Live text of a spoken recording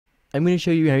I'm going to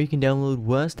show you how you can download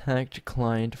Wurst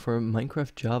Client for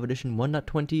Minecraft Java Edition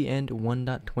 1.20 and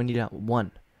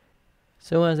 1.20.1.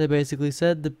 So as I basically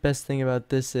said, the best thing about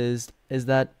this is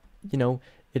that,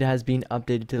 it has been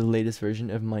updated to the latest version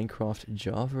of Minecraft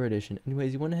Java Edition.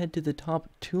 Anyways, you want to head to the top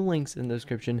two links in the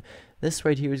description. This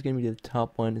right here is going to be the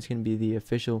top one. It's going to be the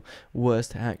official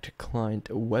Wurst Client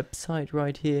website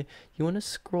right here. You want to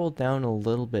scroll down a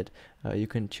little bit. You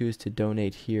can choose to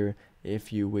donate here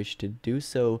if you wish to do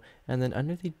so, and then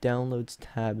under the downloads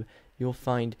tab you'll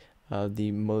find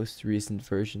the most recent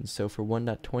versions. So for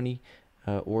 1.20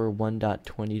 or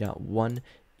 1.20.1,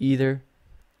 either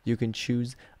you can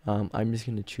choose. I'm just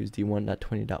going to choose the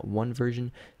 1.20.1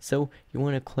 version, so you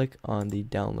want to click on the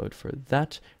download for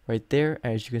that right there.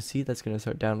 As you can see, that's going to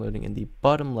start downloading in the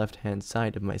bottom left hand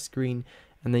side of my screen.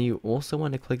 And then you also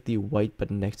want to click the white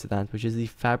button next to that, which is the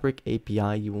Fabric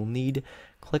API you will need.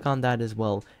 Click on that as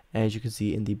well. As you can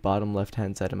see in the bottom left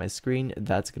hand side of my screen,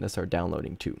 that's going to start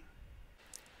downloading too.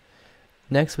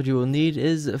 Next, what you will need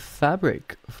is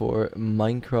Fabric for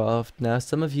Minecraft. Now,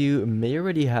 some of you may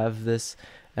already have this,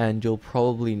 and you'll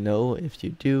probably know if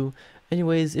you do.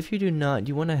 Anyways, if you do not,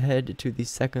 you want to head to the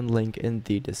second link in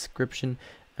the description,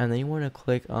 and then you want to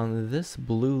click on this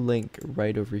blue link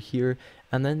right over here,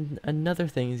 and then another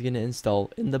thing is going to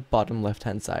install in the bottom left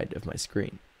hand side of my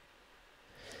screen.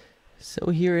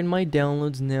 So here in my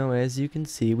downloads now, as you can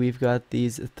see, we've got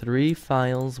these three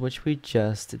files which we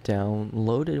just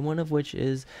downloaded, one of which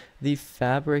is the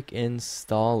Fabric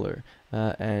installer,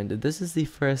 and this is the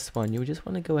first one. You just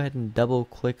want to go ahead and double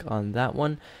click on that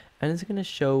one, and it's going to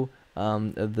show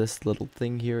this little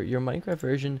thing here. Your Minecraft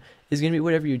version is going to be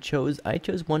whatever you chose. I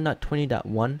chose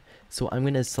 1.20.1, so I'm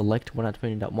going to select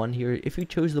 1.20.1 here. If you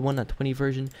chose the 1.20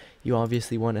 version, you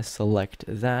obviously want to select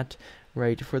that.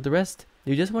 Right, for the rest,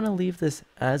 you just want to leave this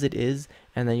as it is,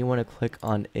 and then you want to click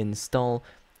on install.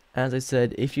 As I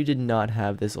said, if you did not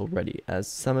have this already, as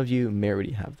some of you may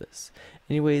already have this.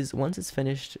 Anyways, once it's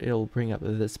finished, it'll bring up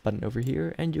this button over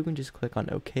here, and you can just click on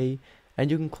OK,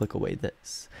 and you can click away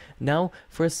this. Now,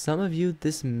 for some of you,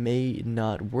 this may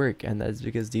not work, and that's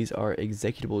because these are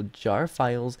executable jar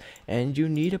files, and you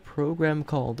need a program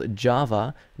called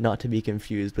Java, not to be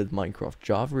confused with Minecraft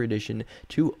Java Edition,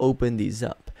 to open these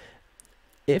up.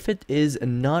 If it is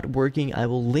not working, I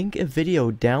will link a video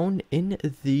down in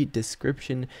the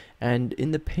description and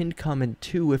in the pinned comment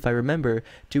too, if I remember,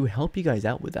 to help you guys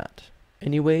out with that.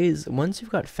 Anyways, once you've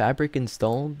got Fabric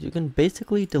installed, you can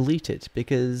basically delete it,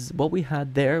 because what we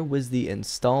had there was the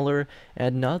installer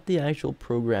and not the actual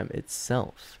program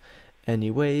itself.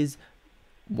 Anyways,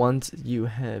 once you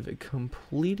have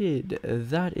completed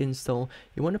that install,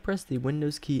 you want to press the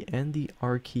Windows key and the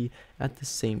R key at the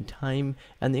same time,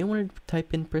 and then you want to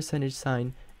type in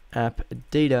 %, app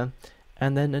data,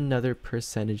 and then another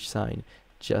 %,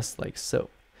 just like so.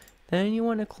 Then you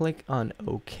want to click on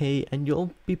OK, and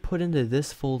you'll be put into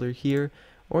this folder here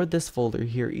or this folder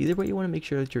here. Either way, you want to make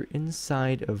sure that you're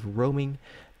inside of roaming.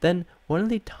 Then one of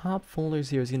the top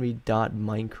folders here is going to be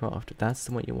 .minecraft. That's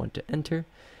the one you want to enter.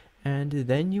 And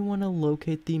then you want to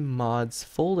locate the mods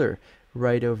folder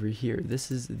right over here. This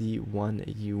is the one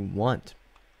you want.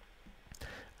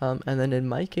 And then in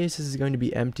my case, this is going to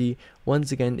be empty.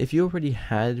 Once again, if you already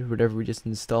had whatever we just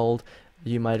installed,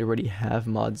 you might already have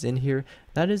mods in here.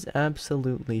 That is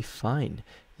absolutely fine.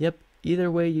 Yep. Either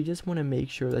way, you just want to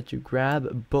make sure that you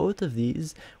grab both of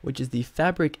these, which is the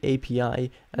Fabric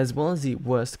API as well as the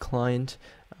Wurst Client,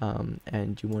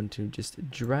 and you want to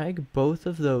just drag both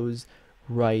of those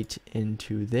right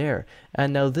into there.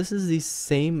 And now this is the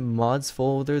same mods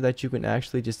folder that you can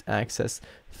actually just access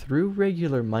through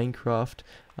regular Minecraft.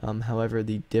 However,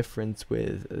 the difference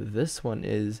with this one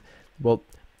is, well,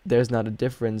 there's not a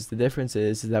difference. The difference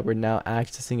is that we're now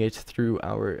accessing it through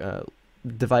our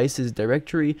devices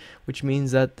directory, which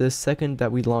means that the second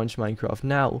that we launch Minecraft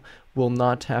now, we'll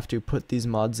not have to put these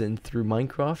mods in through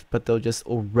Minecraft, but they'll just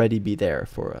already be there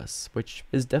for us, which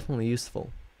is definitely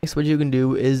useful. Next, what you can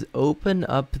do is open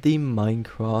up the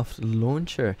Minecraft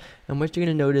launcher, and what you're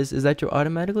going to notice is that you're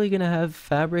automatically going to have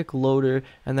Fabric loader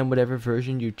and then whatever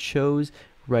version you chose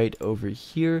right over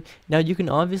here. Now you can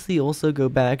obviously also go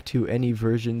back to any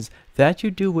versions that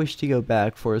you do wish to go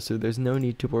back for, so there's no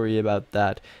need to worry about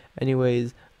that.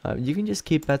 Anyways, you can just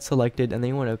keep that selected, and then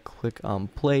you want to click on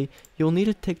play. You'll need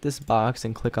to tick this box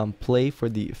and click on play for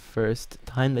the first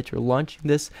time that you're launching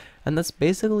this, and that's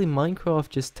basically Minecraft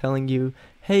just telling you,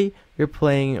 hey, you're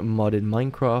playing modded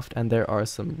Minecraft, and there are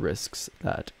some risks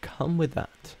that come with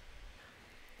that.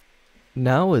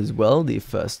 Now as well, the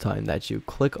first time that you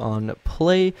click on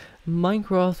play,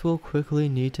 Minecraft will quickly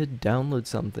need to download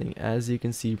something, as you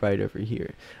can see right over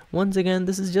here. Once again,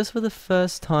 this is just for the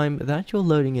first time that you're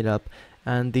loading it up,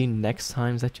 and the next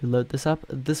times that you load this up,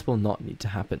 this will not need to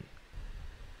happen.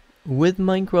 With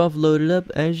Minecraft loaded up,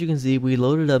 as you can see, we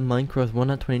loaded up Minecraft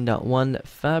 1.20.1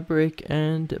 Fabric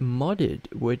and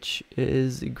Modded, which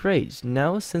is great.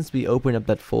 Now, since we opened up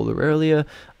that folder earlier,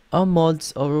 our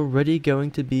mods are already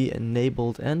going to be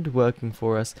enabled and working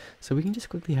for us, so we can just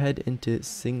quickly head into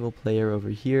single player over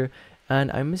here,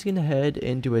 and I'm just going to head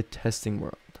into a testing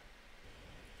world.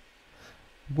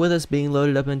 With us being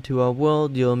loaded up into our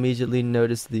world, you'll immediately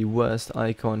notice the Wurst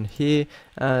icon here,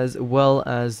 as well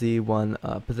as the one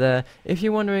up there. If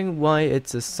you're wondering why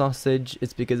it's a sausage,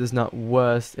 it's because it's not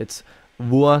Wurst, it's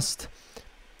Wurst.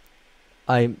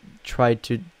 I tried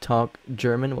to talk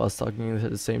German whilst talking English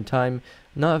at the same time.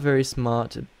 Not very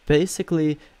smart.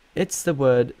 Basically, it's the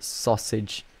word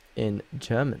sausage in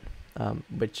German.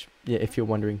 Which, yeah, if you're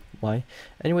wondering why.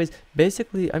 Anyways,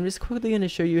 basically, I'm just quickly going to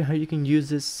show you how you can use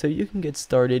this so you can get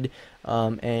started,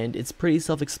 and it's pretty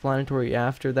self-explanatory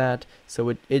after that,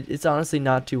 so it's honestly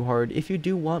not too hard. If you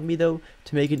do want me, though,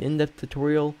 to make an in-depth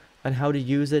tutorial on how to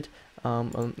use it,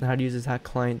 on how to use this hack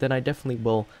client, then I definitely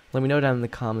will. Let me know down in the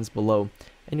comments below.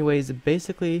 Anyways,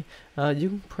 basically, you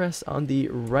can press on the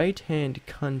right-hand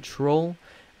control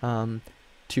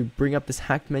to bring up this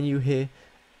hacked menu here,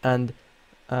 and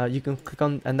you can click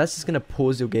on, and that's just gonna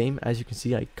pause your game. As you can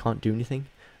see, I can't do anything.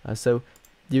 So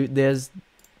there's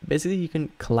basically, you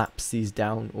can collapse these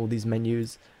down, all these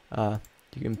menus. You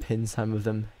can pin some of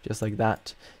them just like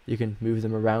that. You can move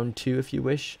them around too if you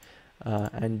wish,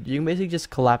 and you can basically just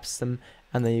collapse them,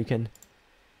 and then you can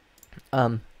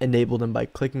enable them by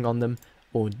clicking on them,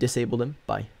 or disable them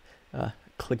by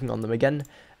clicking on them again.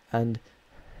 And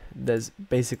there's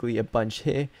basically a bunch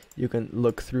here. You can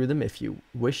look through them if you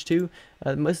wish to.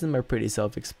 Most of them are pretty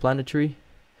self-explanatory.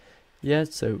 Yeah,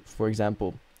 so for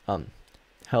example,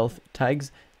 health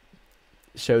tags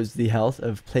shows the health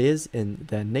of players in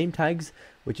their name tags,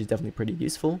 which is definitely pretty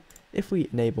useful. If we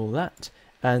enable that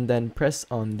and then press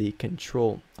on the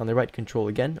control, on the right control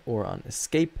again, or on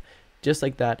escape, just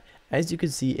like that, as you can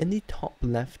see in the top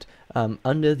left,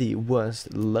 under the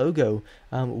Wurst logo,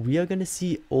 we are going to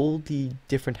see all the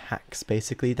different hacks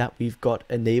basically that we've got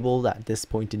enabled at this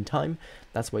point in time.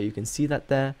 That's why you can see that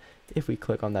there. If we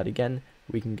click on that again,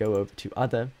 we can go over to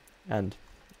other, and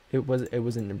it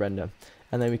was in the render,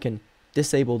 and then we can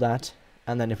disable that,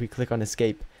 and then if we click on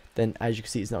escape, then as you can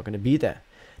see, it's not going to be there.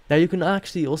 Now you can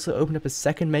actually also open up a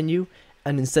second menu,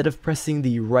 and instead of pressing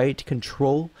the right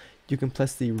control, you can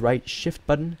press the right shift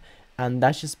button, and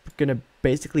that's just gonna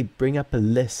basically bring up a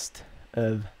list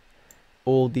of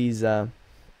all these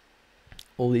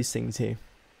things here.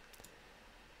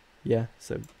 Yeah,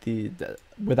 so the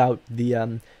without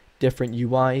the different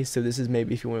UI. So this is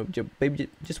maybe if you want to maybe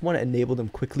just want to enable them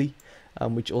quickly,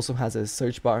 which also has a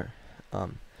search bar.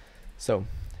 So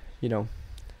you know,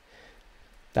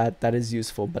 that is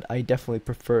useful, but I definitely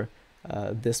prefer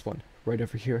this one right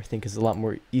over here. I think is a lot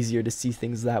more easier to see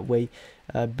things that way.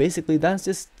 Basically, that's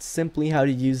just simply how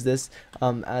to use this.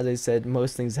 As I said,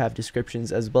 most things have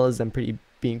descriptions, as well as them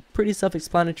being pretty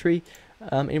self-explanatory.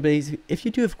 Anyways, if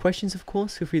you do have questions, of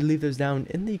course, feel free to leave those down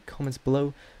in the comments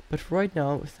below. But for right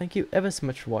now, thank you ever so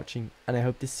much for watching, and I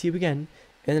hope to see you again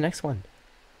in the next one.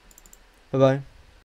 Bye bye.